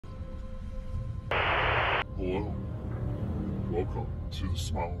Hello. Welcome to the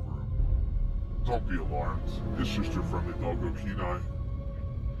Smile Room. Don't be alarmed. It's just your friendly doggo Kenai.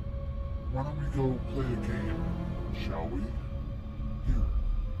 Why don't we go play a game, shall we? Here,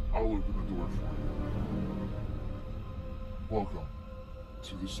 I'll open the door for you. Welcome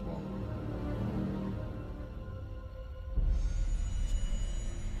to the Smile Room.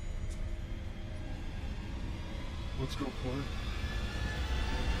 Let's go play.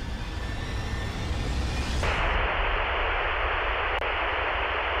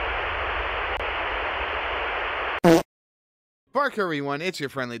 Bark everyone, it's your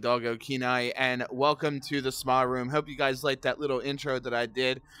friendly doggo Kenai, and welcome to the Smile Room. Hope you guys liked that little intro that I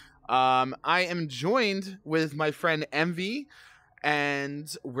did. I am joined with my friend Envy,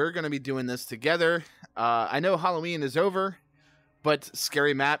 and we're going to be doing this together. I know Halloween is over, but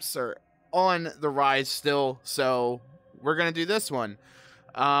scary maps are on the rise still, so we're going to do this one.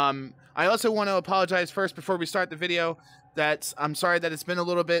 I also want to apologize first before we start the video that I'm sorry that it's been a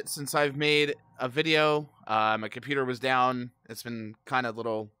little bit since I've made a video. My computer was down. It's been kind of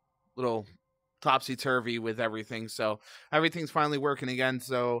little topsy-turvy with everything, so everything's finally working again.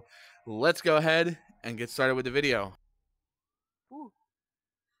 So let's go ahead and get started with the video. Ooh.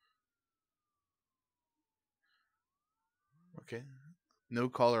 Okay, no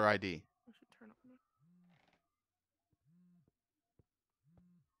caller ID. I should turn on it.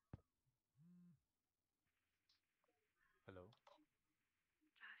 Hello?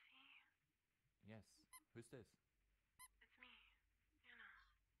 Jesse, Yes. Who's this? it's me,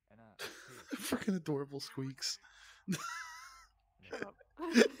 Anna. Anna, hey. Freaking adorable squeaks. Shut up. Anna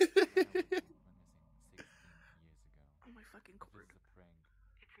went missing 16 years ago. Oh my fucking This cord. is a prank.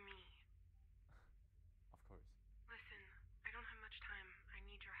 It's me. Of course. Listen, I don't have much time. I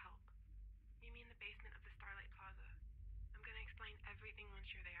need your help. Meet me in the basement of the Starlight Plaza. I'm gonna explain everything once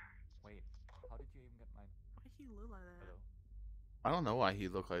you're there. Wait, how did you even get mine? Why he look like that? Hello? I don't know why he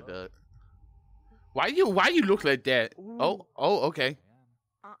looked like Hello? that. Why you look like that? Ooh. Oh, okay.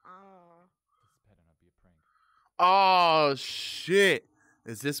 I am. Uh-uh. This better not be a prank. Oh shit!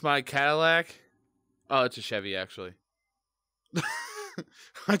 Is this my Cadillac? Oh, it's a Chevy actually.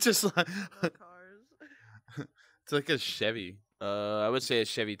 I just Love cars. it's like a Chevy. I would say a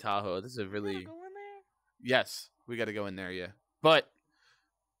Chevy Tahoe. This is a We really gotta go in there? yes. We got to go in there, yeah. But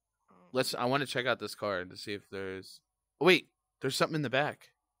Oh. I want to check out this car to see if there's. Oh, wait, there's something in the back.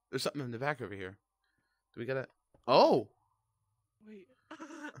 There's something in the back over here. Do we gotta? Oh, Wait. I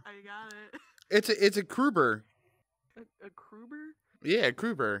got it. it's a Kruber. A Kruber? Yeah,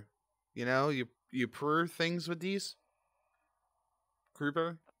 Kruber. You know, you purr things with these.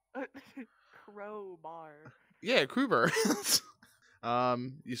 Kruber. Crowbar. Yeah, Kruber.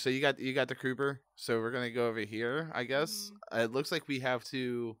 So you got the Kruber. So we're gonna go over here, I guess. It looks like we have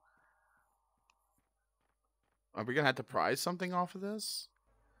to. Are we gonna have to prize something off of this?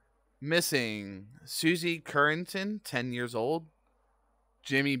 Missing Susie Currington, 10 years old.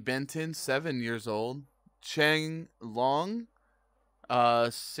 Jimmy Benton, 7 years old. Cheng Long,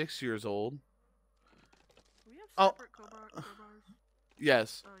 6 years old. We have Oh. separate crowbars?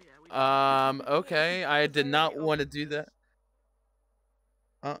 Yes. Oh yeah, we do. Okay. I did not Sorry, want to open do this.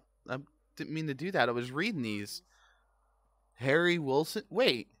 that. I didn't mean to do that. I was reading these. Harry Wilson.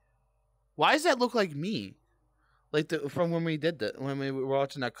 Wait. Why does that look like me? Like from when we did that, when we were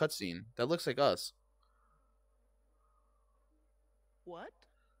watching that cutscene. That looks like us. What?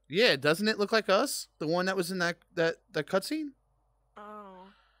 Yeah, doesn't it look like us? The one that was in that cutscene? Oh.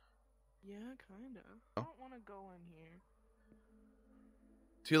 Yeah, kinda. I don't wanna go in here.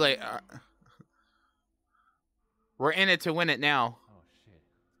 Too late. We're in it to win it now. Oh shit,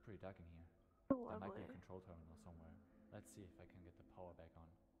 it's pretty dark in here. There might be Lovely. a control terminal somewhere. Let's see if I can get the power back on.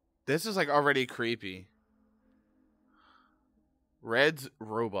 This is like already creepy. Red's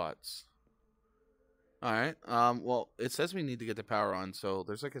robots. All right. Well, it says we need to get the power on, so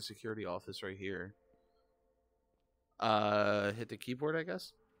there's like a security office right here. Hit the keyboard, I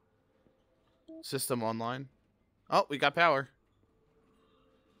guess. System online. Oh, we got power.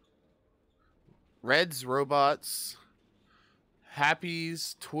 Red's robots.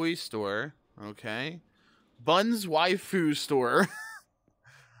 Happy's toy store. Okay. Bun's waifu store.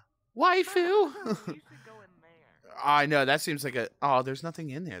 Waifu. We should go in there. I know that seems like a. Oh, there's nothing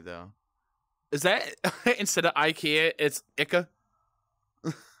in there though. Is that instead of IKEA, it's Ica?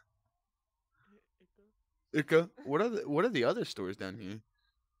 Ica. What are the other stores down here?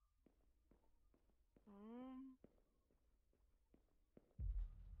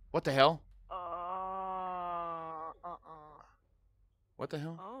 What the hell? What the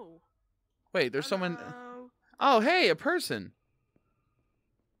hell? Oh. Wait, there's someone. Hello. Oh, hey, a person.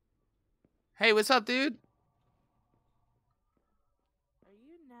 Hey, what's up, dude?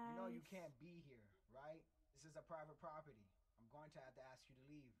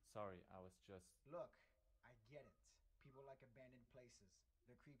 Sorry, I was just... Look, I get it. People like abandoned places.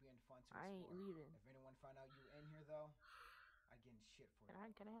 They're creepy and fun to explore. I ain't leaving. If anyone found out you were in here, though, I'd get in shit for you.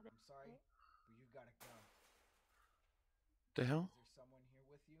 Can I have it? I'm sorry, but you gotta go. The hell? Is there someone here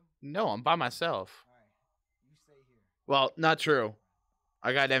with you? No, I'm by myself. All right, you stay here. Well, not true.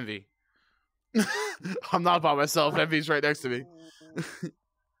 I got Envy. I'm not by myself. Envy's right next to me.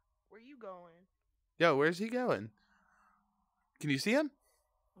 Where you going? Yo, where's he going? Can you see him?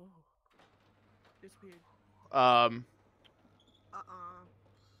 Oh, disappeared.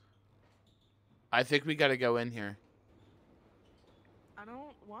 I think we gotta go in here. I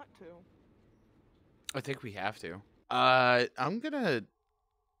don't want to. I think we have to. I'm gonna.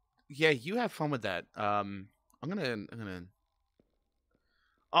 Yeah, you have fun with that. I'm gonna.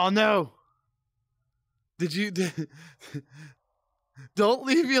 Oh no! Did you? Don't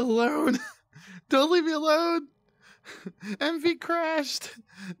leave me alone! Don't leave me alone! MV crashed!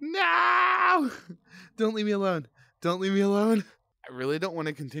 No! Don't leave me alone! Don't leave me alone! I really don't want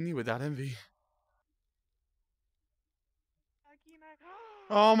to continue without Envy.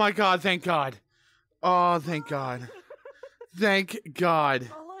 Oh my god, thank god. Oh, thank god. Thank god.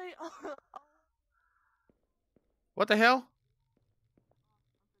 What the hell?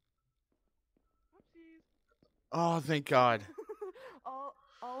 Oh, thank god.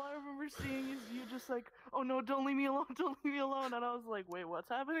 all I remember seeing is you just like, oh no, don't leave me alone, don't leave me alone. And I was like, wait, what's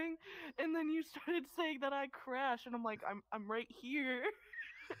happening? And then you started saying that I crashed, and I'm like, I'm right here.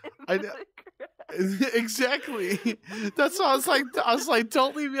 I know. Exactly. That's why I was like,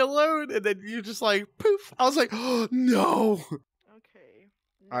 don't leave me alone. And then you just like, poof. I was like, oh no. Okay.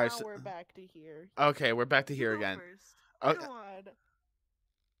 Now All right, so, we're back to here. Okay, we're back to here You go again. First. Come on.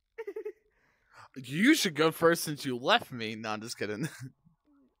 You should go first since you left me. No, I'm just kidding.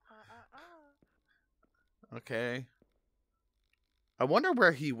 Okay. I wonder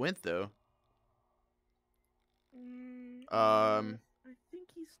where he went though. I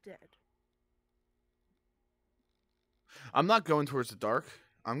think he's dead. I'm not going towards the dark.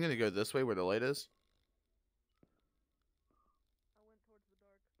 I'm gonna go this way where the light is. I went towards the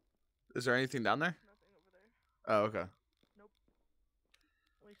dark. Is there anything down there? Nothing over there. Oh, okay. Nope.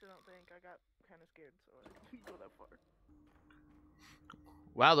 At least I don't think. I got kind of scared, so I didn't go that far.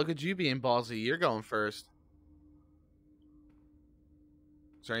 Wow, look at you being ballsy. You're going first.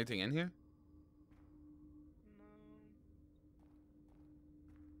 Is there anything in here? No.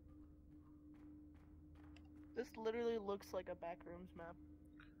 This literally looks like a backrooms map.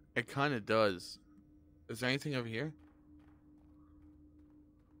 It kind of does. Is there anything over here?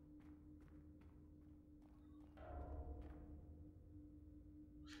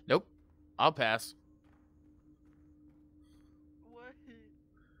 Nope. I'll pass. What?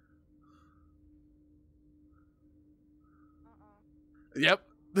 Yep.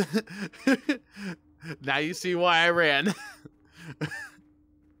 Now you see why I ran.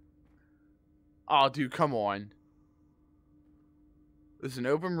 Oh, dude, come on. There's an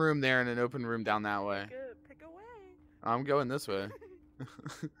open room there and an open room down that way. Pick a way. I'm going this way.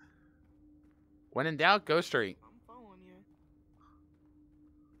 When in doubt, go straight. I'm following you.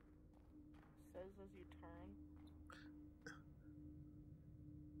 Says as you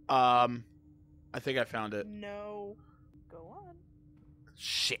turn. I think I found it. No. Go on.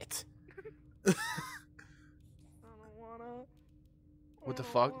 Shit. I don't wanna. What the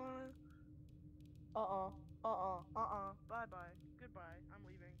fuck? Bye bye. Goodbye. I'm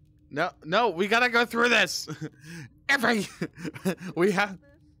leaving. No, we gotta go through this. We have.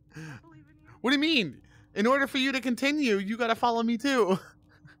 I believe in you. What do you mean? In order for you to continue, you gotta follow me too.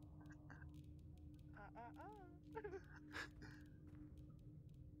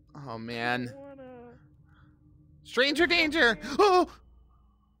 Oh man. I wanna. Stranger danger! Oh!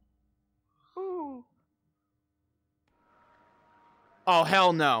 Ooh. Oh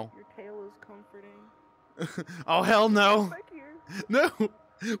hell no. Your tail is comforting. Oh hell no. Back here. No.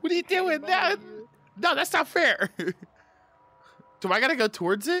 What are you doing? No, no, that's not fair. Do I gotta go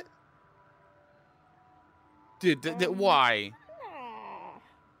towards it? Dude, why?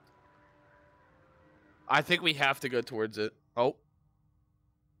 I think we have to go towards it. Oh.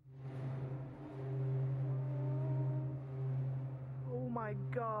 Oh my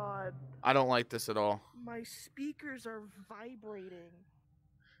god. I don't like this at all. My speakers are vibrating.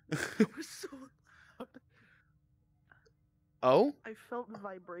 It was so loud. Oh? I felt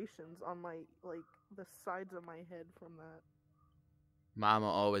vibrations on my, like, the sides of my head from that. Mama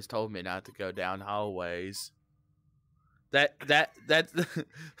always told me not to go down hallways. That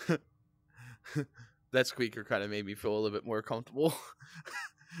squeaker kind of made me feel a little bit more comfortable.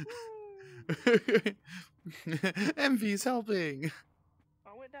 Envy's helping.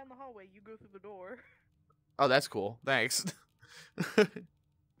 I went right down the hallway. You go through the door. Oh, that's cool. Thanks.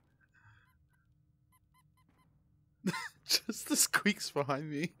 Just the squeaks behind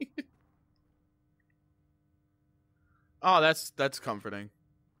me. Oh, that's comforting.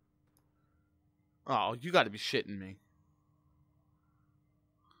 Oh, you got to be shitting me.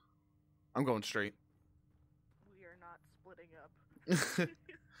 I'm going straight. We are not splitting up.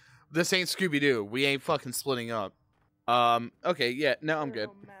 This ain't Scooby-Doo. We ain't fucking splitting up. Okay, yeah, no, I'm There are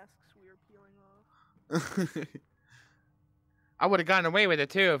good. no masks we are peeling off. I would have gotten away with it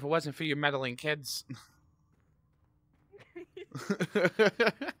too if it wasn't for you meddling kids.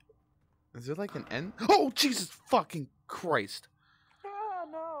 Is there like an end? Oh, Jesus fucking Christ. Ah,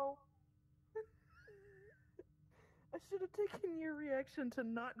 no. I should have taken your reaction to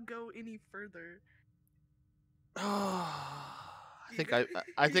not go any further. I think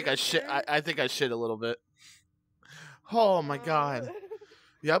I shit a little bit. Oh my god.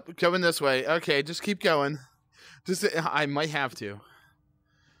 Yep, coming this way. Okay, just keep going. Just I might have to.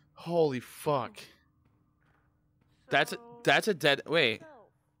 Holy fuck. That's a dead wait.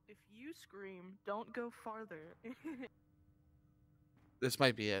 If you scream, don't go farther. This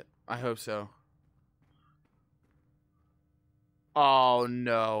might be it. I hope so. Oh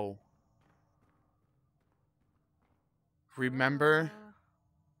no. Remember?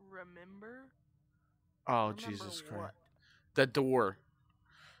 Remember? Oh, Remember Jesus Christ. what? The door.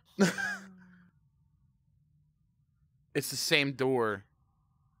 It's the same door.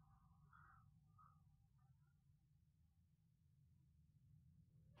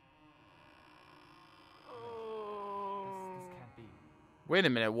 Oh. This can't be. Wait a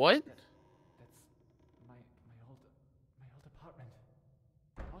minute, what? That's my old apartment.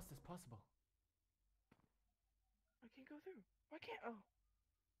 How is this possible? I can't go through. Why can't? Oh.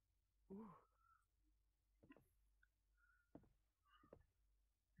 Ooh.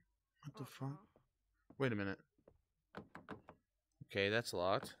 What the fuck? Wait a minute. Okay, that's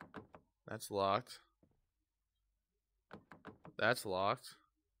locked. That's locked. That's locked.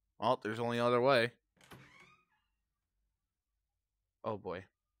 Oh, there's only other way. Oh boy.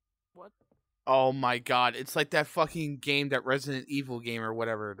 What? Oh my god, it's like that fucking game, that Resident Evil game or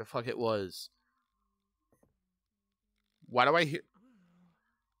whatever the fuck it was. Why do I hear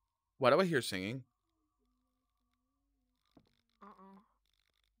singing?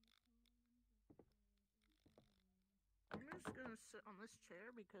 I'm just gonna sit on this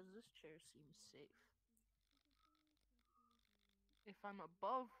chair because this chair seems safe. If I'm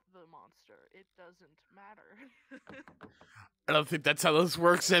above the monster, it doesn't matter. I don't think that's how this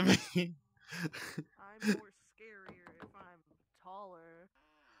works, Emmy. I'm more scarier if I'm taller.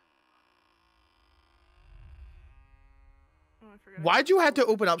 Oh, I forgot. Why'd you have to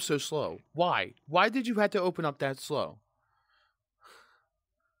open up so slow? Why? Why did you have to open up that slow?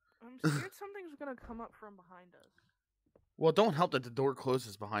 I'm scared something's gonna come up from behind us. Well, don't help that the door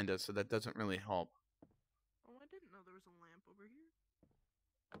closes behind us, so that doesn't really help. Oh, I didn't know there was a lamp over here.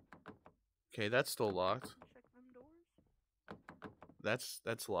 Okay, that's still locked. Check them doors. That's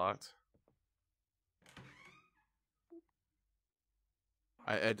locked.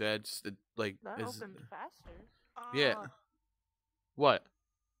 That's like That is opened faster. yeah. What?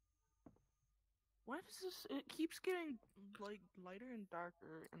 Why does this? It keeps getting like lighter and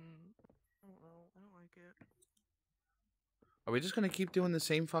darker, and I don't know. I don't like it. Are we just gonna keep doing the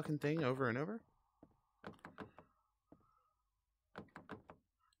same fucking thing over and over?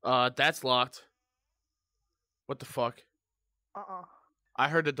 That's locked. What the fuck? I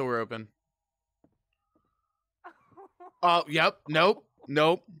heard the door open. Oh, yep. Nope.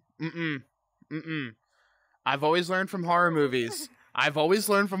 Nope. Mm-mm. I've always learned from horror movies.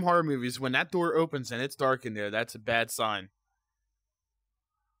 When that door opens and it's dark in there, that's a bad sign.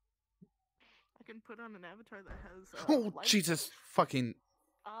 I can put on an avatar that has. Oh, light. Jesus fucking...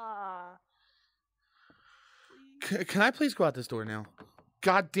 Please. Can I please go out this door now?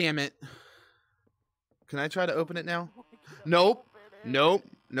 God damn it. Can I try to open it now? Nope. Nope.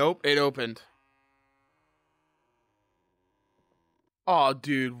 It opened. Oh,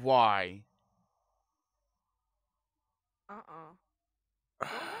 dude, why?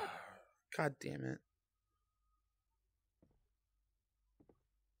 God damn it.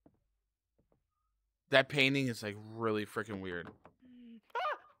 That painting is like really freaking weird.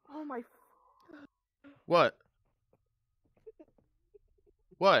 Oh my. What?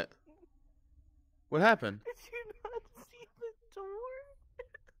 What? What happened? Did you not see the door?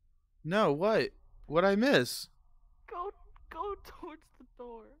 No, what? What'd I miss? Go towards the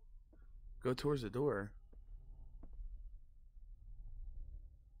door. Go towards the door.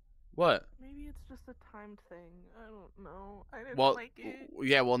 What? Maybe it's just a timed thing. I don't know. I didn't Well, like it.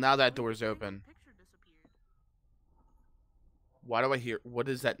 yeah. Well, now that Wait, door's the random open. picture disappeared. Why do I hear? What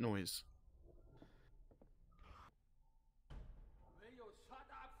is that noise? Will you shut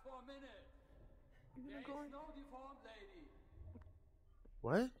up for a minute? You There gonna go is in? no deformed lady.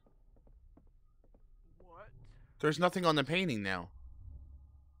 What? What? There's nothing on the painting now.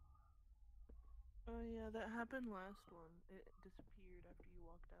 Oh yeah, that happened last one. It disappeared after you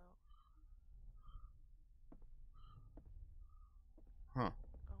walked out. Huh.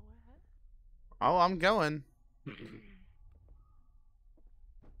 Go ahead. Oh, I'm going.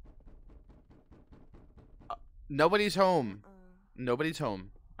 Nobody's home. Nobody's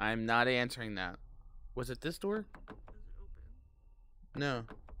home. I'm not answering that. Was it this door? Is it open? No.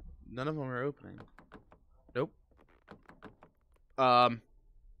 None of them are opening. Nope.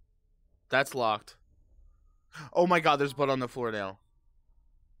 That's locked. Oh my god, there's blood on the floor now.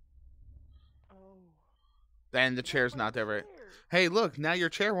 Oh. And the chair's not there, right? Hey, look, now your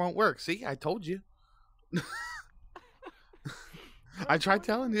chair won't work. See, I told you. I tried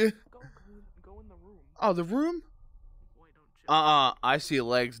telling you. Go in the room. Oh, the room? Why don't you? I see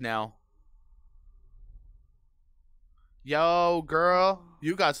legs now. Yo, girl,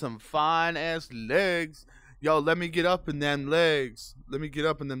 you got some fine ass legs. Yo, let me get up in them legs. Let me get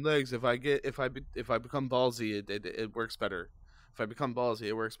up in them legs. If I become ballsy, it works better. If I become ballsy,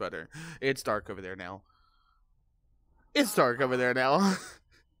 it works better. It's dark over there now. It's dark over there now.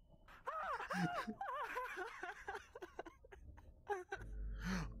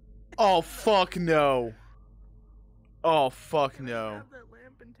 Oh fuck no. Oh fuck Can I no. grab that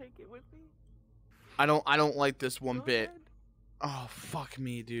lamp and take it with me? I don't like this one Go bit. ahead. Oh fuck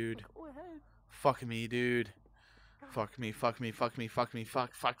me, dude. Go ahead. Fuck me, dude. Fuck me, fuck me, fuck me, fuck me,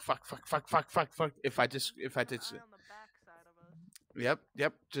 fuck. If I just Eye on the back side of us.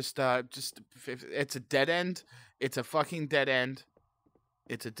 Yep. Just it's a dead end. It's a fucking dead end.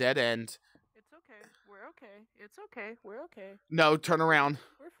 It's a dead end. It's okay. We're okay. It's okay. We're okay. No, turn around.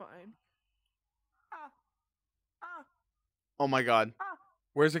 We're fine. Ah. Ah. Oh my god. Ah.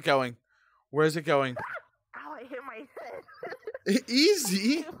 Where's it going? Where's it going? Ow, I hit my head.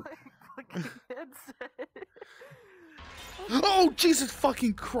 Easy. I hit my fucking headset. Oh, Jesus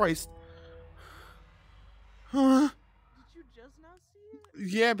fucking Christ. Huh? Did you just now see it?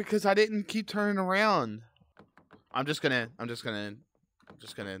 Yeah, because I didn't keep turning around. I'm just gonna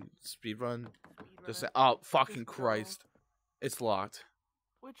speed run. Just say, oh fucking Just go. Christ. It's locked.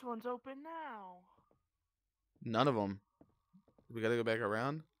 Which one's open now? None of them. We gotta go back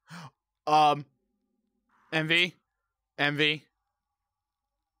around. Envy.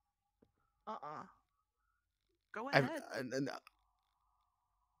 Go ahead.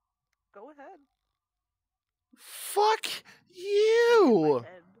 Go ahead. Fuck you.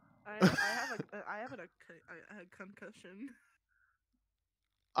 I have a concussion.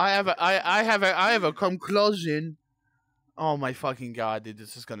 I have a conclusion. Oh my fucking god, dude,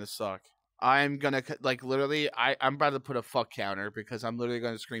 this is gonna suck. I'm gonna literally. I'm about to put a fuck counter because I'm literally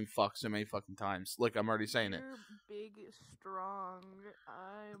gonna scream fuck so many fucking times. Look, I'm already saying it. You're big, strong.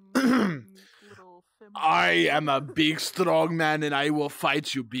 I'm a meek little femme. I am a big strong man and I will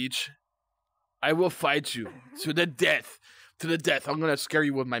fight you, bitch. I will fight you to the death. To the death. I'm gonna scare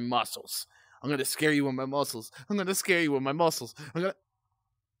you with my muscles. I'm gonna scare you with my muscles. I'm gonna scare you with my muscles. I'm gonna.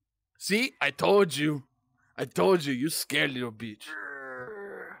 See, I told you. I told you. You scared little bitch.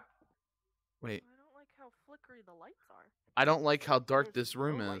 Wait. I don't like how flickery the lights are. I don't like how dark There's this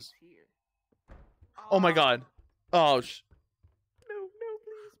room no is. lights here. Oh my god. Oh No, please,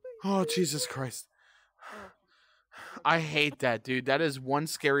 please. Oh Jesus Christ. Oh. I hate that, dude. That is one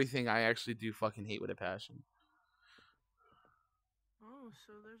scary thing I actually do fucking hate with a passion. Oh,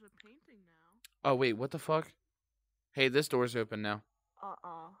 so there's a painting now. Oh wait, what the fuck? Hey, this door's open now.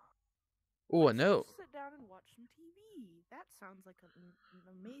 Oh, a note. Let's sit down and watch some TV. That sounds like an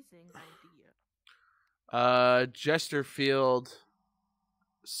amazing idea. Chesterfield,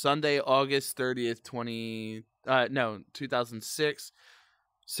 Sunday, August 30th, 2006.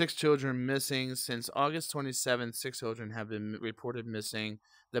 6 children missing. Since August 27th, 6 children have been reported missing.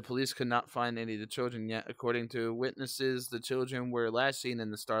 The police could not find any of the children yet. According to witnesses, the children were last seen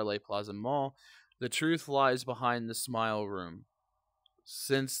in the Starlight Plaza Mall. The truth lies behind the Smile Room.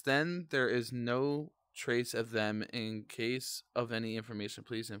 Since then, there is no trace of them. In case of any information,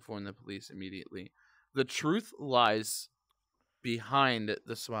 please inform the police immediately. The truth lies behind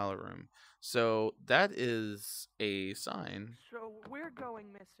the Smile Room. So that is a sign. So we're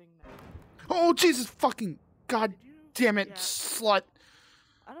going missing now. Oh, Jesus fucking God Did you? damn it, Yeah. slut.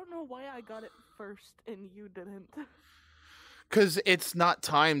 I don't know why I got it first and you didn't. Because it's not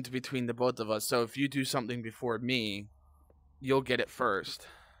timed between the both of us. So if you do something before me, you'll get it first.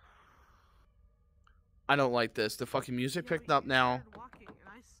 I don't like this. The fucking music Yeah, picked but up you now. started walking, and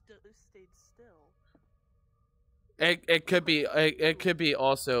I stayed still. It could be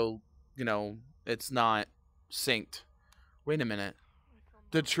also, you know, it's not synced. Wait a minute.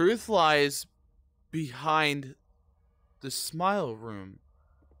 The truth lies behind the smile room.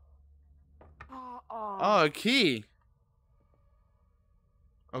 Oh, a key.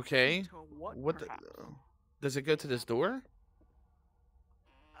 Okay. What the, does it go to this door?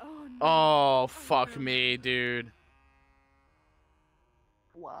 Oh, no. Oh, Oh, fuck no. me, dude.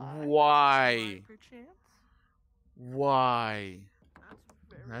 Why? Why? Perchance? Why? That's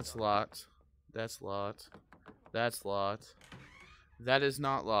very That's low. locked. That's locked. That's locked. That is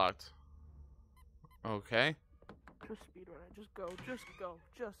not locked. Okay. Just speedrun it. Just go. Just go.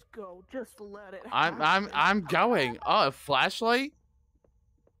 Just go. Just let it I'm happen. going. Oh, a flashlight?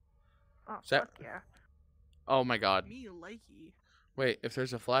 Oh, Is that- fuck yeah. Oh my god. Me likey. Wait, if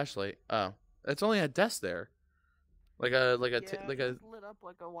there's a flashlight. Oh. It's only a desk there. Like a Yeah, like it a was lit up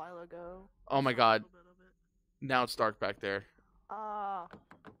like a while ago. Oh I my saw a god. little bit of it. Now it's dark back there.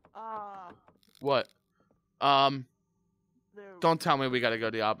 What? There. Don't tell me we gotta go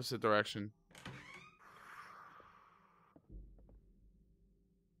the opposite direction.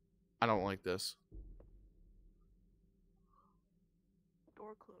 I don't like this.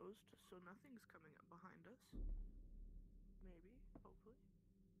 Door closed, so nothing's coming up behind us. Maybe, hopefully.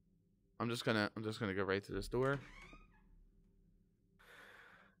 I'm just gonna go right to this door.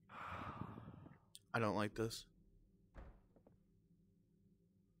 I don't like this.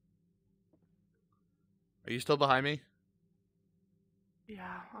 Are you still behind me? Yeah,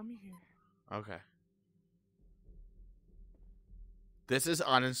 I'm here. Okay. This is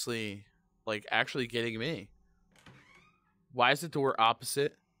honestly, like, actually getting me. Why is the door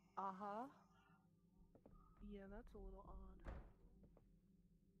opposite? Uh-huh. Yeah, that's a little odd.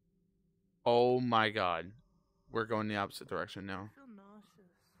 Oh my god. We're going the opposite direction I now. feel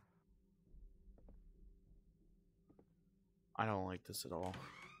nauseous. I don't like this at all.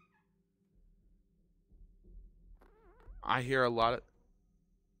 I hear a lot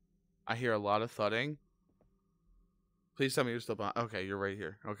of thudding. Please tell me you're still behind. Okay, you're right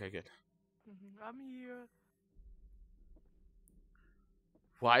here. Okay, good. I'm here.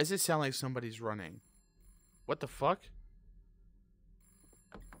 Why does it sound like somebody's running? What the fuck?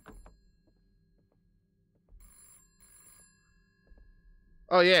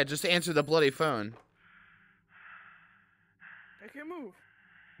 Oh yeah, just answer the bloody phone. I can't move.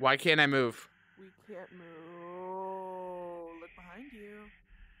 Why can't I move? We can't move. Look behind you.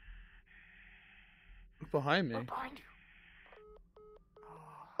 Look behind me. Look behind you.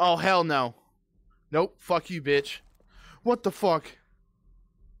 Oh hell no. Nope, fuck you, bitch. What the fuck?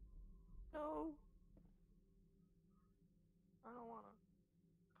 No. I don't wanna.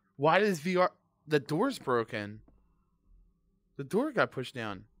 Why does VR... The door's broken. The door got pushed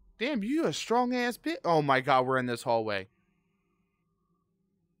down. Damn, you a strong ass bitch. Oh my god, we're in this hallway.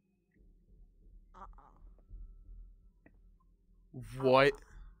 What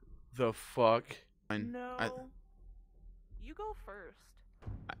the fuck? No. You go first.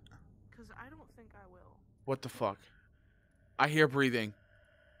 Because I don't think I will. What the fuck? I hear breathing.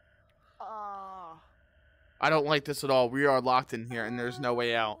 I don't like this at all. We are locked in here and there's no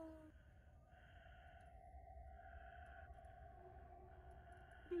way out.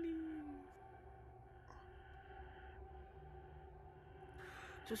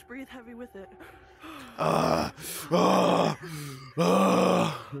 Just breathe heavy with it.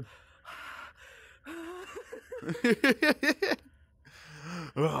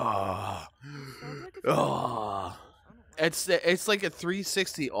 It's like a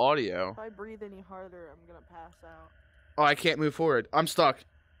 360 audio. If I breathe any harder, I'm gonna pass out. Oh, I can't move forward. I'm stuck.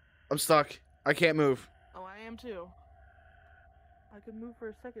 I'm stuck. I can't move. Oh, I am too. I could move for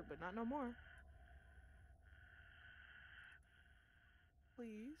a second, but not no more.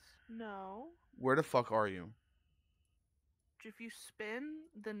 Please, no. Where the fuck are you? If you spin,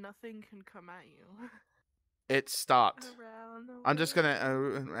 then nothing can come at you. It stopped. Around the I'm just world.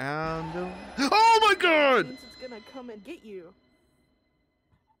 gonna around the... Oh my god! Means it's gonna come and get you.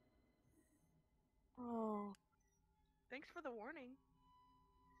 Oh. Thanks for the warning.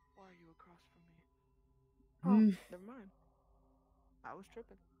 Why are you across from me? Oh, never mind. I was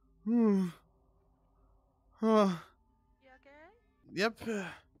tripping. You okay? Yep.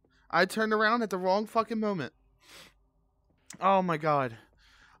 I turned around at the wrong fucking moment. Oh my god.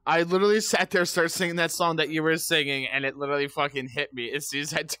 I literally sat there, started singing that song that you were singing, and it literally fucking hit me as soon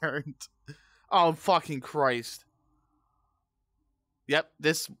as I turned. Oh, fucking Christ. Yep,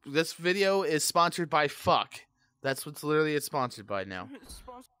 this video is sponsored by fuck. That's what's literally it's sponsored by now.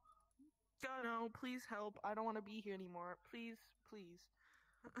 God, no, please help. I don't want to be here anymore. Please, please.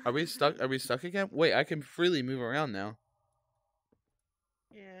 Are we stuck? Are we stuck again? Wait, I can freely move around now.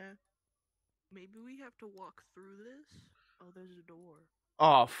 Yeah. Maybe we have to walk through this? Oh, there's a door.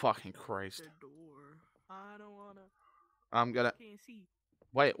 Oh, fucking Christ. There's a door. I don't want to. I'm gonna... Can't see.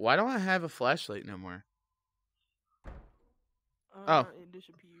 Wait, why don't I have a flashlight no more? Oh. It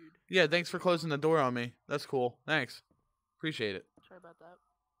disappeared. Yeah, thanks for closing the door on me. That's cool. Thanks. Appreciate it. Sorry about that.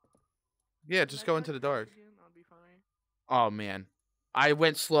 Yeah, just go into the dark. That'll be funny. Oh, man. I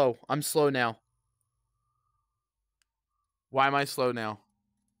went slow. I'm slow now. Why am I slow now?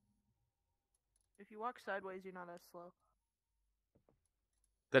 If you walk sideways, you're not as slow.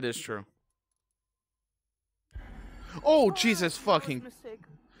 That is true. Oh, Jesus fucking... Mistake.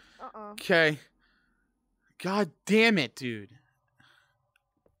 Okay. God damn it, dude.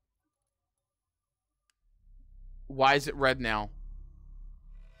 Why is it red now?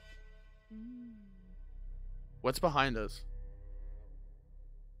 What's behind us?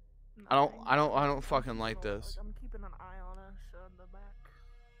 I don't fucking like this. I'm keeping an eye on us on the back.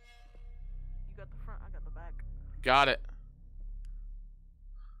 You got the front, I got the back. Got it.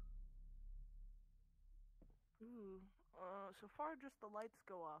 Ooh. So far just the lights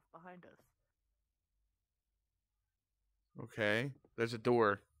go off behind us. Okay. There's a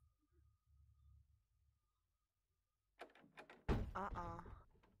door.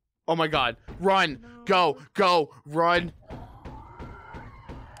 Oh my god. Run! No. Go! Go! Run!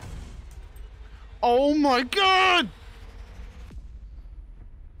 Oh my god!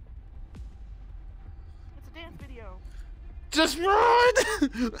 It's a dance video. Just run!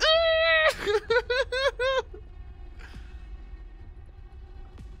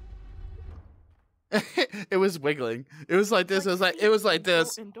 It was wiggling. It was like this. It was like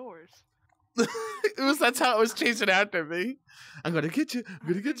this. Indoors. That's how it was chasing after me. I'm gonna get you. I'm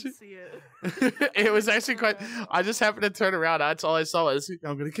gonna get you. See it. It was actually quite. I just happened to turn around. That's all I saw.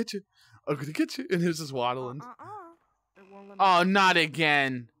 I'm gonna get you. I'm gonna get you. And it was just waddling. It won't let me Oh, not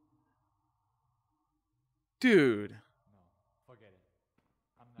again, dude. No, forget it.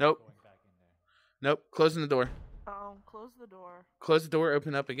 I'm not Nope. going back in there. Nope. Closing the door. Oh, close the door. Close the door.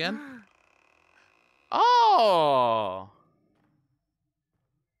 Open up again. Oh.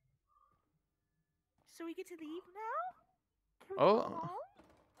 So we get to leave now? Can we Oh. go home?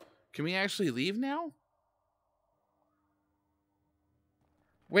 Can we actually leave now?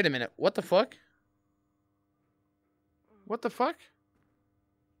 Wait a minute. What the fuck? What the fuck?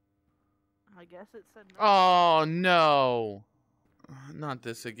 I guess it said no. Oh, no. Not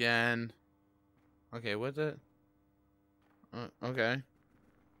this again. Okay, what's it? Okay.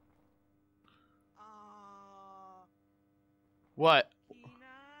 What? Kenai,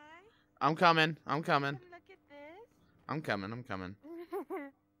 I'm coming. I'm coming. come look at this. I'm coming. I'm coming.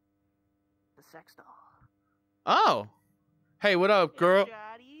 The sex doll. Oh. Hey, what up, girl? Hey,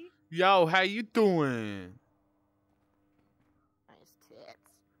 Daddy. Yo, how you doing? Nice tits.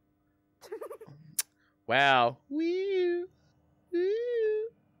 Wow. Woo. Woo. You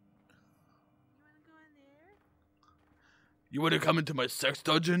wanna go in there? You want to come into my sex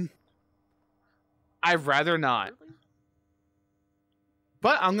dungeon? I'd rather not. Really?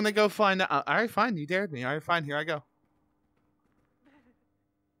 But I'm going to go find out. All right, fine. You dared me. All right, fine. Here I go.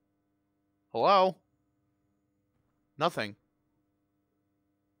 Hello? Nothing.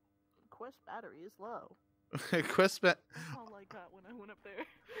 Quest battery is low. Quest That's all I got when I went up there.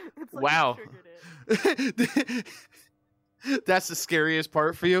 It's like Wow. it triggered it. That's the scariest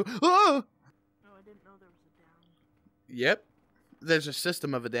part for you. Oh! Oh, I didn't know there was a down. Yep. There's a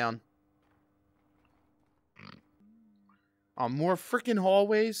system of a down. Oh, more freaking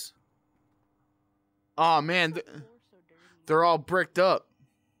hallways. Oh, man. Why is the floor so dirty? They're all bricked up.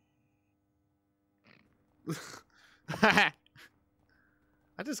 I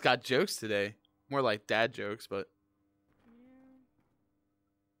just got jokes today. More like dad jokes, but... Yeah.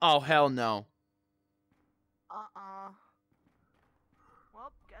 Oh, hell no.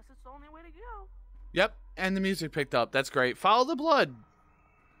 Well, guess it's the only way to go. Yep, and the music picked up. That's great. Follow the blood.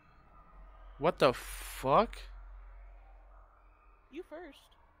 What the fuck? You first.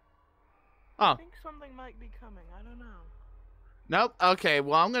 Oh. I think something might be coming. I don't know. Nope. Okay,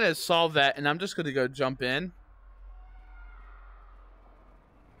 well, I'm going to solve that, and I'm just going to go jump in.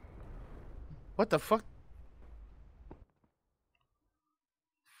 What the fuck?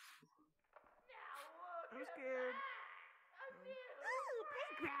 I'm scared. Ooh,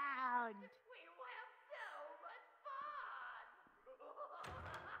 playground.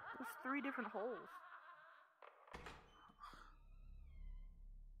 There's 3 different holes.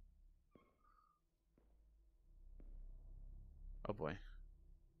 Oh boy.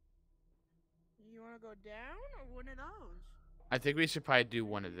 You want to go down or one of those? I think we should probably do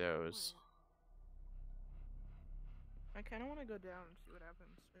one of those. I kind of want to go down and see what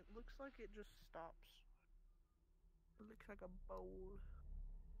happens. It looks like it just stops. It looks like a bowl.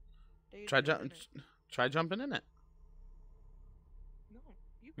 Try jumping in it. No,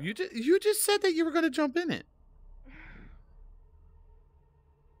 you You just said that you were gonna jump in it.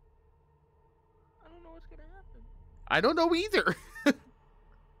 I don't know what's gonna happen. I don't know either.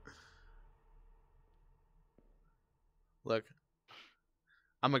 Look,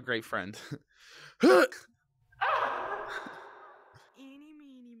 I'm a great friend. Eeny,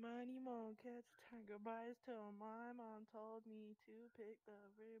 meeny, miny, moe, catch tiger by his tail. My mom told me to pick the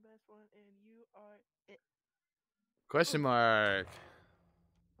very best one, and you are it. Question mark.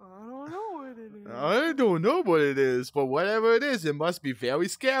 I don't know what it is. I don't know what it is, but whatever it is, it must be very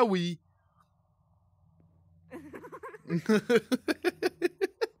scary.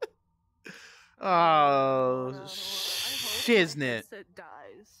 Oh, shiznit.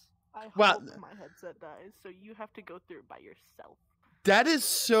 I Well, hope my headset dies, so you have to go through it by yourself. That is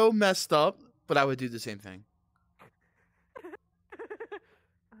so messed up, but I would do the same thing.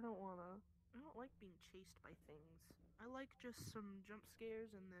 I don't like being chased by things. I like just some jump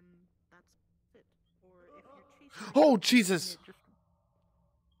scares and then that's it. Or if you're chasing Oh, something Jesus. and it just...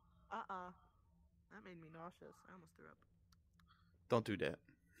 That made me nauseous. I almost threw up. Don't do that.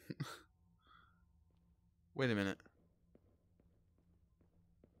 Wait a minute.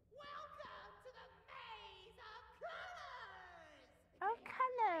 Welcome to the maze of colors! Of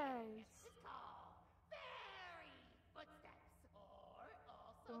colors! This is called fairy footsteps, or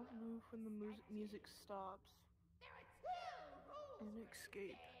also Don't move when the music stops. there are two rules And for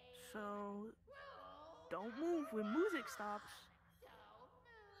escape. this So, game. Rule don't move when music stops. Don't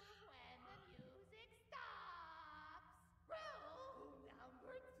move when the music stops. Rule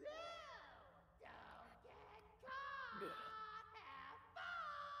number 2. Don't get caught. Have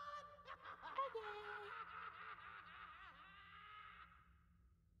fun.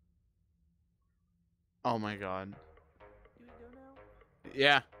 Oh my god. Do we go now?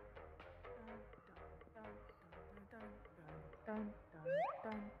 Yeah. Dun, dun, dun,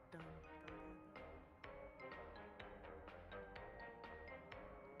 dun, dun.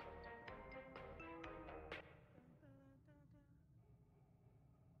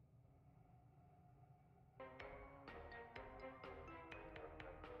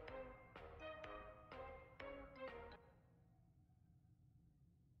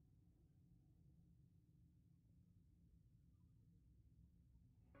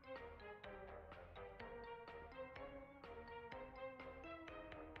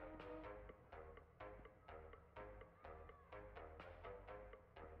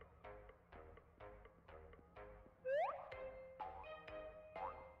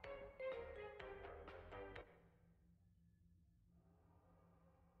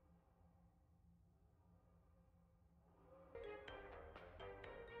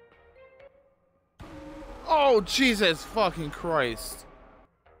 Oh, Jesus fucking Christ.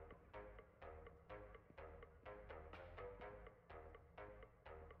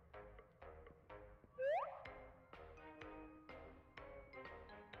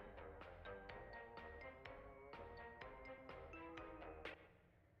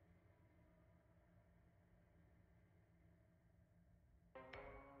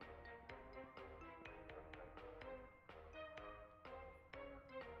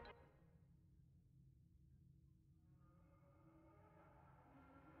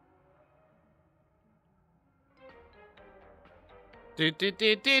 Do do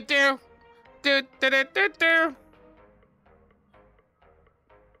do do do do do do do do.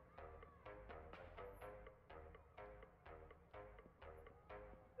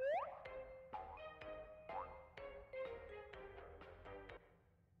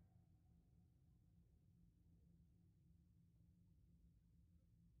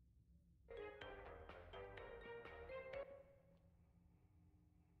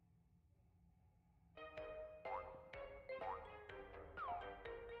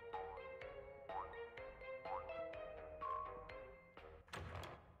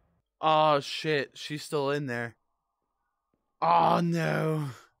 Oh shit, she's still in there. Oh no.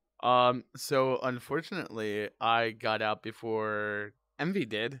 So unfortunately, I got out before Envy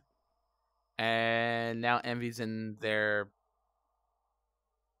did. And now Envy's in there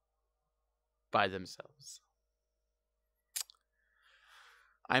by themselves.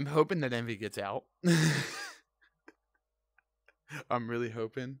 I'm hoping that Envy gets out. I'm really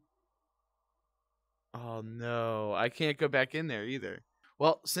hoping. Oh no, I can't go back in there either.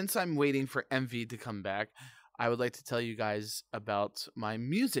 Well, since I'm waiting for Envy to come back, I would like to tell you guys about my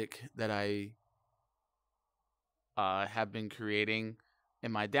music that I have been creating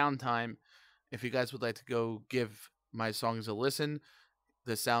in my downtime. If you guys would like to go give my songs a listen,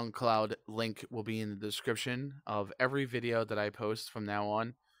 the SoundCloud link will be in the description of every video that I post from now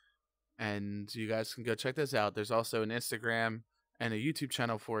on. And you guys can go check this out. There's also an Instagram and a YouTube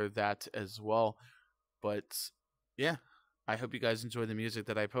channel for that as well. But yeah, I hope you guys enjoy the music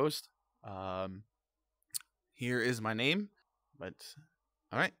that I post. Here is my name. But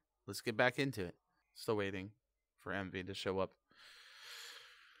all right, let's get back into it. Still waiting for MV to show up.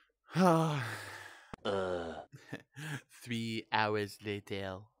 3 hours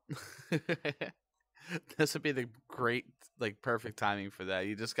later. This would be the great, like, perfect timing for that.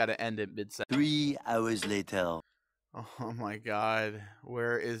 You just got to end it mid-sentence. 3 hours later. Oh my god,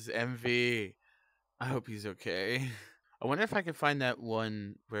 where is MV? I hope he's okay. I wonder if I could find that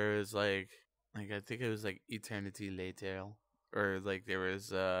one where it was like I think it was like eternity later, or like there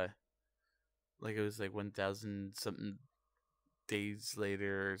was like it was like 1,000 something days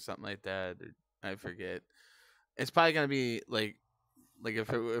later or something like that. I forget. It's probably gonna be like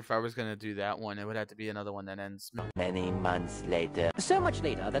if I was gonna do that one, it would have to be another one that ends. Many months later. So much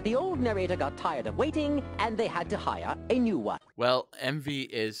later that the old narrator got tired of waiting and they had to hire a new one. Well, MV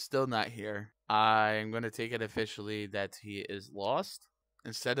is still not here. I'm gonna take it officially that he is lost.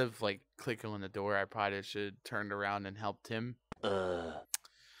 Instead of like clicking on the door, I probably should turned around and helped him. Now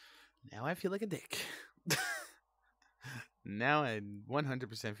I feel like a dick. Now I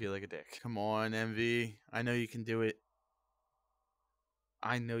 100% feel like a dick. Come on, MV. I know you can do it.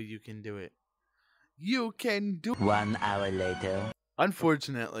 I know you can do it. You can do it. 1 hour later.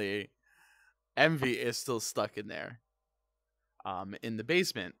 Unfortunately, MV is still stuck in there. In the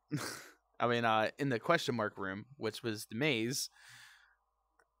basement. I mean, in the question mark room, which was the maze.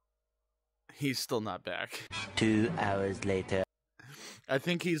 He's still not back. 2 hours later. I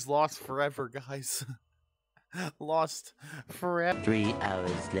think he's lost forever, guys. Lost forever. 3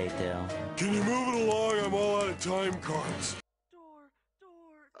 hours later. Can you move it along? I'm all out of time cards.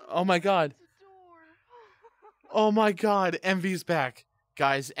 Oh my god. Oh my god. Envy's back.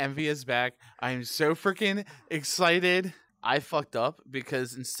 Guys, Envy is back. I am so freaking excited. I fucked up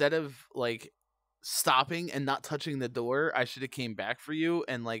because instead of like stopping and not touching the door, I should have came back for you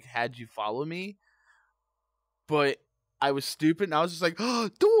and like had you follow me. But I was stupid and I was just like, oh,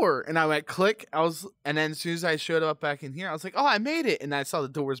 door, and I went click. And then as soon as I showed up back in here, I was like, oh, I made it, and I saw the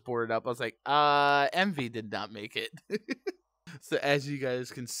doors boarded up. I was like, Envy did not make it. So as you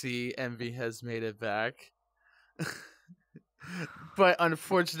guys can see, Envy has made it back. But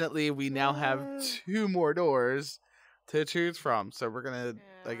unfortunately, we now have 2 more doors to choose from. So we're gonna,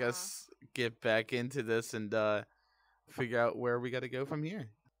 I guess, get back into this and figure out where we got to go from here.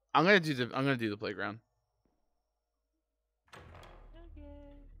 I'm gonna do the playground.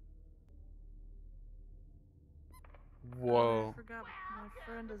 Whoa. I forgot my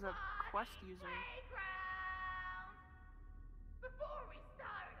friend is a quest user. Before we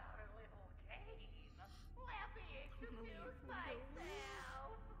start our little game, let me introduce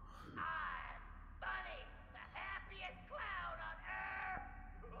myself. I'm Bunny, the happiest clown on Earth.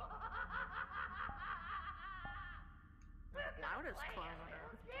 The loudest clown on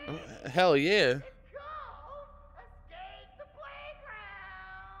Earth. Hell yeah. It's called Escape the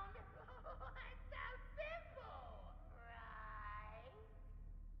Playground. It sounds simple, right?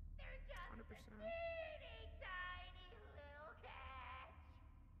 There's just 100%. a teeny tiny little catch.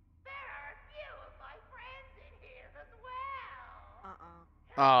 There are a few of my friends in here as well.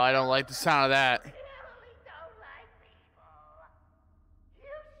 Oh, I don't like the sound of that. Really don't like people.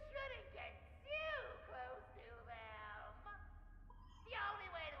 You shouldn't get too close to them. The only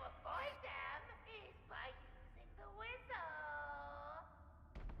way to avoid them is by using the whistle.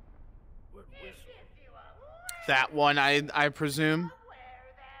 It gives you a That one, I presume. of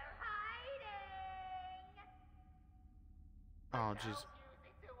where they're hiding. Oh, Don't jeez. use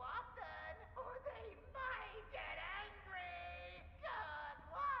it too often, or they might get angry. Good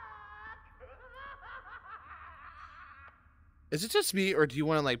luck. Is it just me, or do you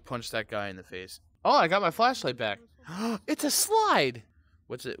want to like punch that guy in the face? Oh, I got my flashlight back. It's a slide.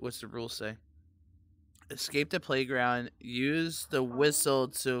 What's the rules say? Escape the playground. Use the whistle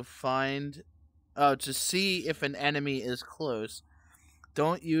to find. Oh, to see if an enemy is close.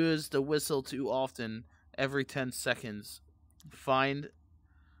 Don't use the whistle too often. Every 10 seconds. Find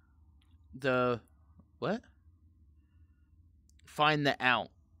the what? Find the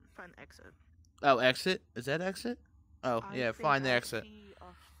out. Find exit. Oh, exit? Is that exit? Oh, I yeah, think find the I exit. see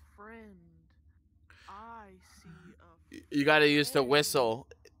a friend. I see a You gotta use the whistle.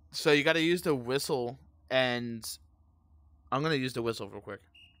 So you gotta use the whistle and I'm gonna use the whistle real quick.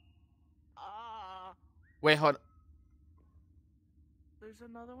 Ah. Wait, hold. There's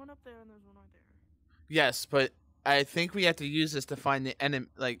another one up there and there's one right there. Yes, but I think we have to use this to find the enemy,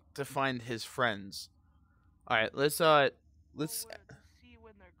 like to find his friends. All right, let's. Oh, to see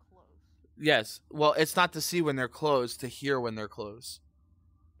when they're close. Yes. Well, it's not to see when they're close, to hear when they're close.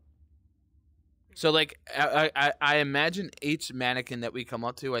 So, like, I imagine each mannequin that we come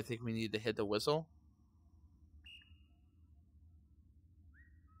up to, I think we need to hit the whistle.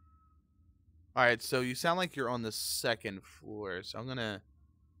 All right, so you sound like you're on the second floor, so I'm gonna...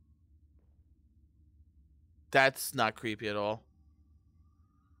 That's not creepy at all.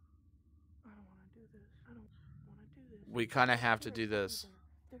 I don't want to do this. I don't want to do this. We kind of have to do this.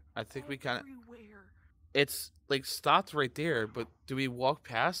 I think we kind of... Everywhere. It's, like, stopped right there, but do we walk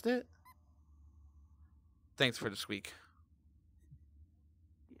past it? Thanks for the squeak.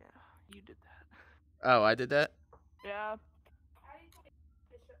 Yeah, you did that. Oh, I did that? Yeah.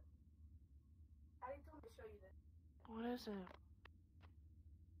 What is it?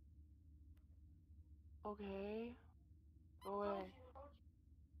 Okay. Go away.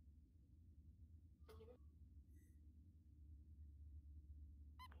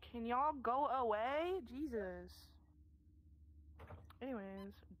 Can y'all go away? Jesus.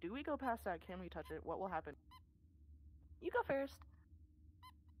 Anyways, do we go past that? Can we touch it? What will happen? You go first.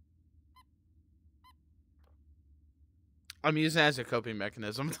 I'm using it as a coping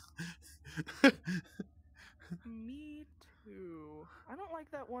mechanism. Me too. I don't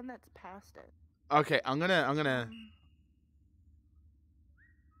like that one that's past it. Okay, I'm gonna...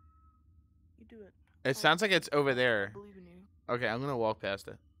 You do it. It sounds like it's over I there. believe in you. Okay, I'm gonna walk past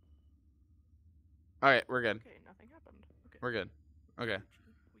it. Alright, we're good. Okay, nothing happened. Okay. We're good. Okay.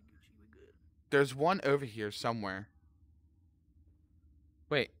 We good. There's one over here somewhere.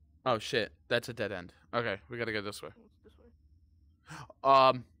 Wait. Oh, shit. That's a dead end. Okay, we gotta go this way. What's this way?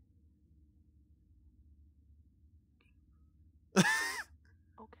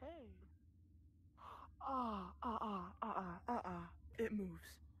 Okay. It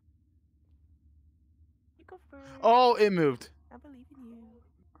moves. You go first. Oh, it moved. I believe in you.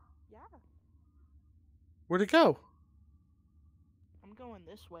 Yeah. Where'd it go? I'm going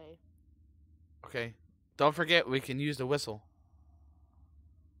this way. Okay. Don't forget, we can use the whistle.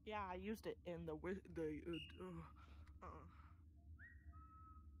 Yeah, I used it in the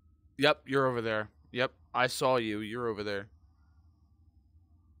Yep, you're over there. Yep, I saw you. You're over there.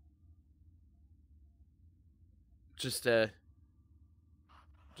 Just gonna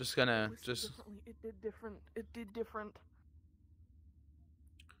It did different.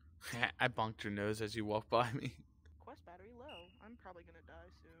 I bonked your nose as you walked by me. Quest battery low. I'm probably gonna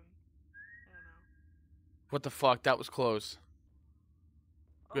die soon. I don't know. What the fuck? That was close.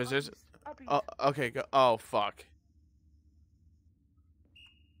 Because there's... Uppies. Oh, okay, go. Oh, fuck.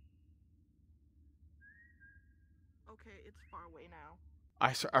 Okay, it's far away now.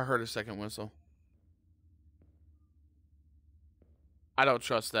 I heard a second whistle. I don't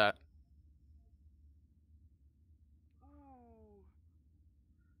trust that. Ooh.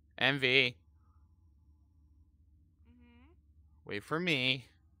 MV. Mhm. Wait for me.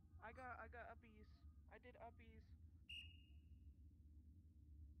 I got uppies. I did uppies.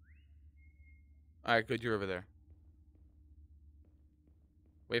 Alright, good, you're over there.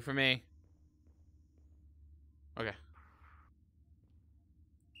 Wait for me. Okay.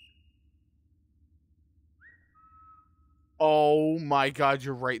 Oh my god,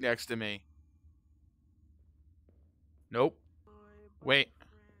 you're right next to me. Nope. Wait.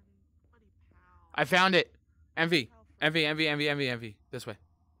 I found it. Envy. Envy. This way.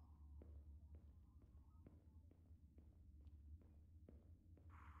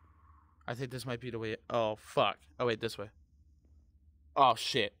 I think this might be the way. Oh, fuck. Oh, wait, this way. Oh,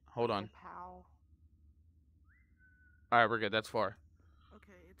 shit. Hold on. Pal. Alright, we're good. That's far.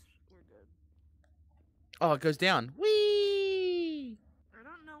 Okay, we're good. Oh, it goes down. Whee!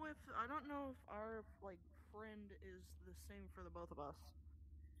 I don't know if our friend is the same for the both of us.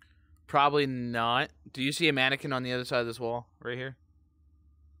 Probably not. Do you see a mannequin on the other side of this wall? Right here?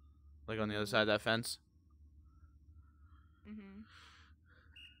 Like on the other side of that fence? Mhm.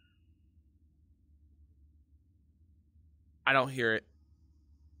 I don't hear it.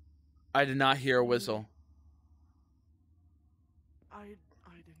 I did not hear a whistle. I didn't.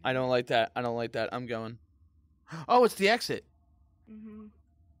 I don't like that. I don't like that. I'm going. Oh, it's the exit. Mhm.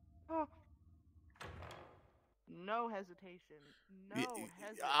 Oh. No hesitation. No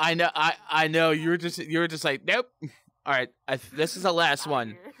hesitation. I know. I know. You were just like, nope. All right. This is the last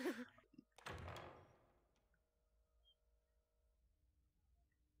one.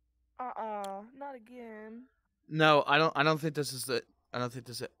 Not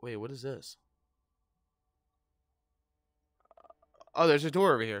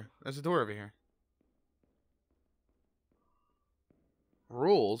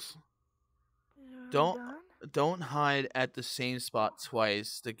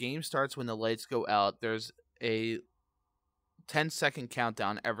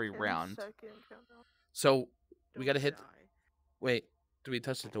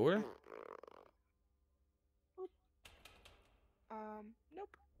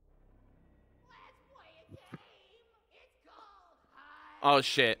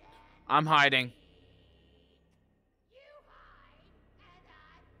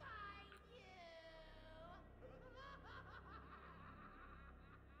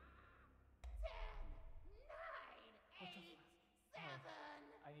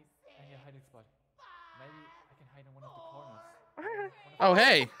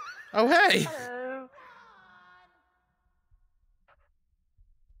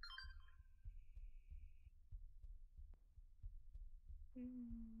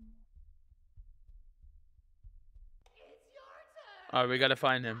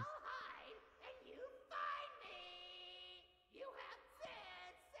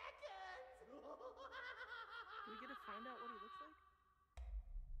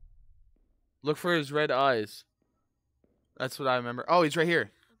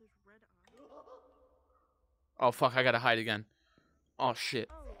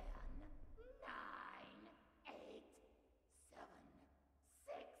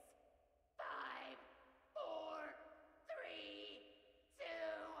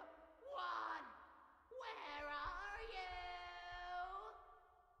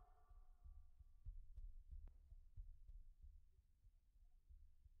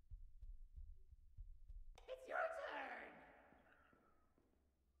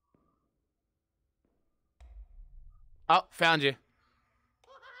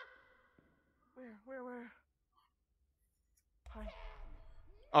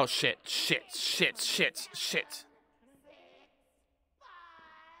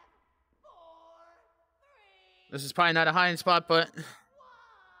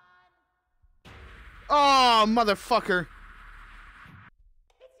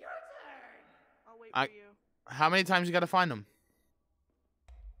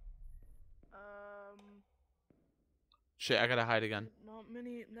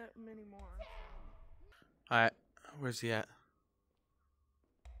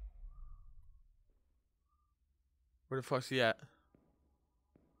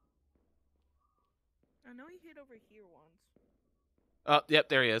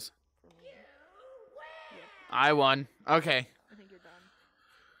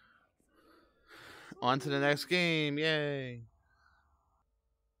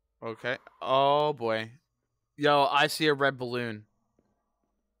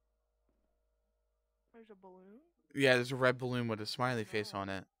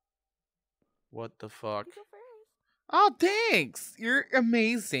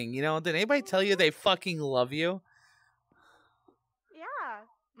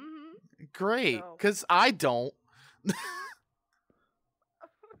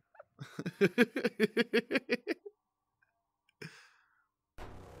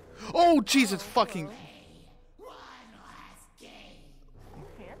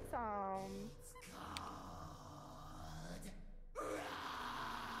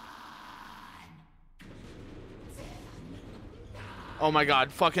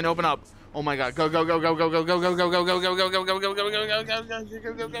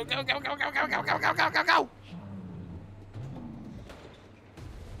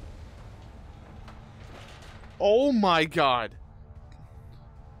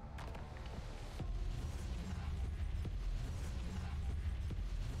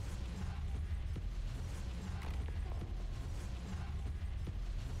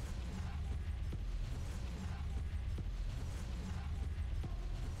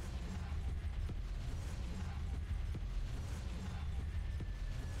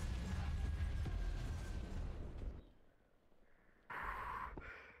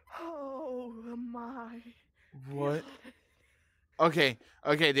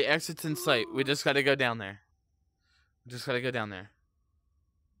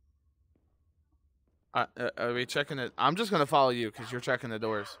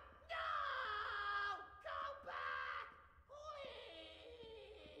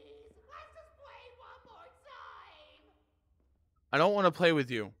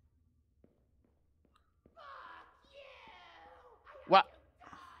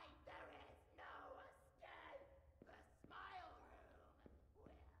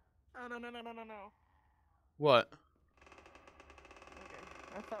No. What? Okay.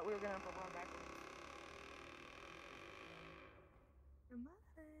 I thought we were gonna have to run backwards.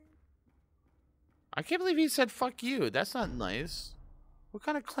 I can't believe he said "fuck you." That's not nice. What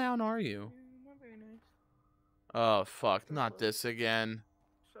kind of clown are you? Not very nice. Oh fuck! Not this again.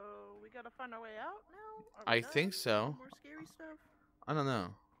 So we gotta find our way out now. I think so. More scary stuff. I don't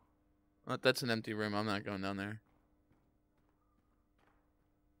know. Oh, that's an empty room. I'm not going down there.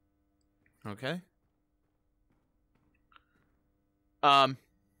 Okay.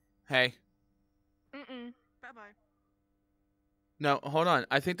 Hey. Bye-bye. No, hold on.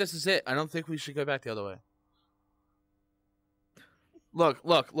 I think this is it. I don't think we should go back the other way. Look.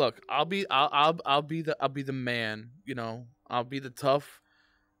 I'll be the man, you know. I'll be the tough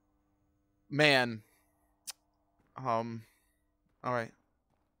man. All right.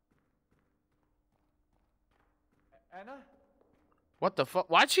 Anna? What the fuck?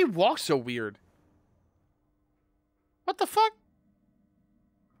 Why'd she walk so weird? What the fuck?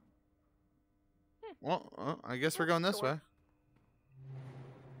 Well, I guess we're going this way.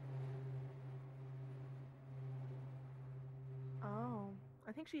 Oh,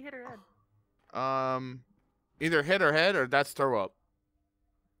 I think she hit her head. Either hit her head or that's throw up.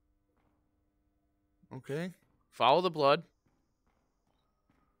 Okay. Follow the blood.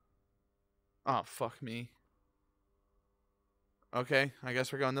 Oh, fuck me. Okay, I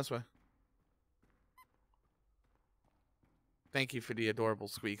guess we're going this way. Thank you for the adorable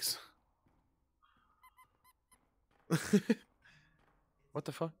squeaks. What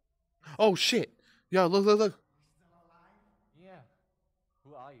the fuck? Oh, shit. Yo, look. Still alive? Yeah.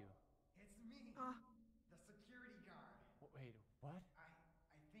 Who are you? It's me, the security guard. Wait, what? I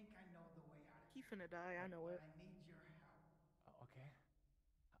think I know the way out of He's finna die, I know it. I need your help. Okay.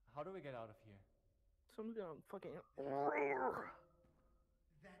 How do we get out of here? Someone's gonna fucking... That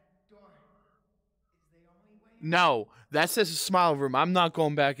door is the only way. No, that says a smile room. I'm not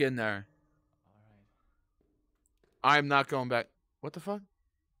going back in there. Alright. I'm not going back. What the fuck?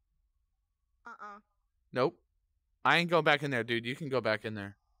 Nope. I ain't going back in there, dude. You can go back in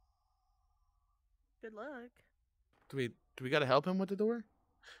there. Good luck. Do we gotta help him with the door?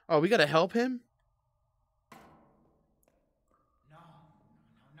 Oh, we gotta help him?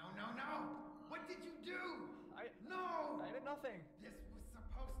 No. What did you do? No. I did nothing. This was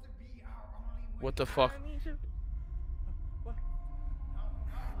supposed to be our only way. What the fuck? I mean, What? No.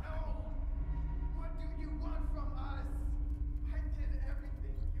 What do you want from us? I did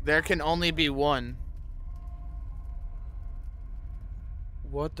everything. There can only be one.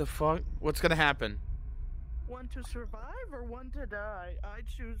 What the fuck? What's gonna happen? one to survive or one to die? I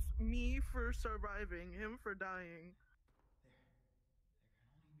choose me for surviving, him for dying.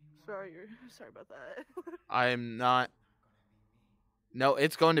 Sorry about that. I'm not. No,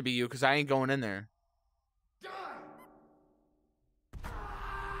 it's going to be you because I ain't going in there.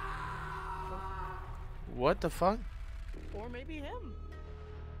 What the fuck? Or maybe him.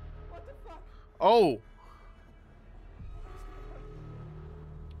 What the fuck? Oh.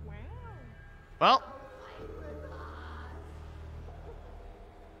 Wow. Well.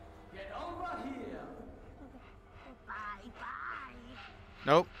 Get over here! Bye.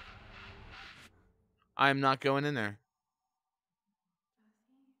 Nope. I'm not going in there.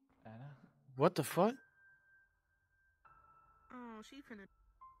 Anna? What the fuck? Oh, she finna...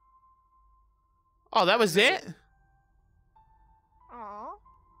 Oh, that was it? Aw.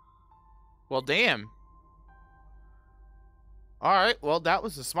 Well, damn. Alright, well, that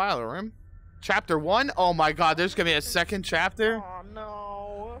was the Smiler Room. Chapter 1? Oh my god, there's gonna be a second chapter? Oh,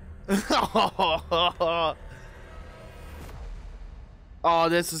 no. Oh,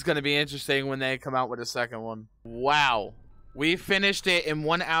 this is gonna be interesting when they come out with a second one. Wow. We finished it in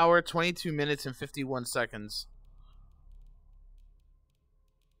 1 hour, 22 minutes, and 51 seconds.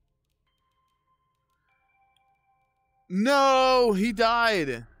 No, he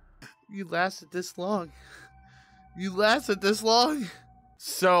died. You lasted this long. You lasted this long?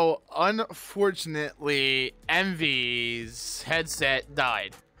 So, unfortunately, Envy's headset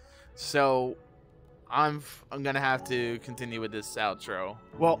died. So, I'm gonna have to continue with this outro.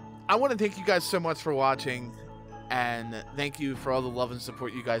 Well, I want to thank you guys so much for watching. And thank you for all the love and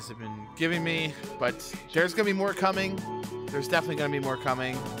support you guys have been giving me. But there's gonna be more coming. There's definitely gonna be more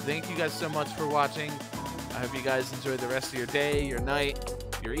coming. Thank you guys so much for watching. I hope you guys enjoy the rest of your day, your night,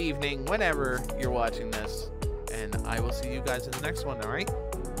 your evening, whenever you're watching this. And I will see you guys in the next one, alright?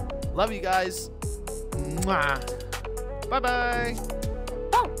 Love you guys. Mwah. Bye-bye.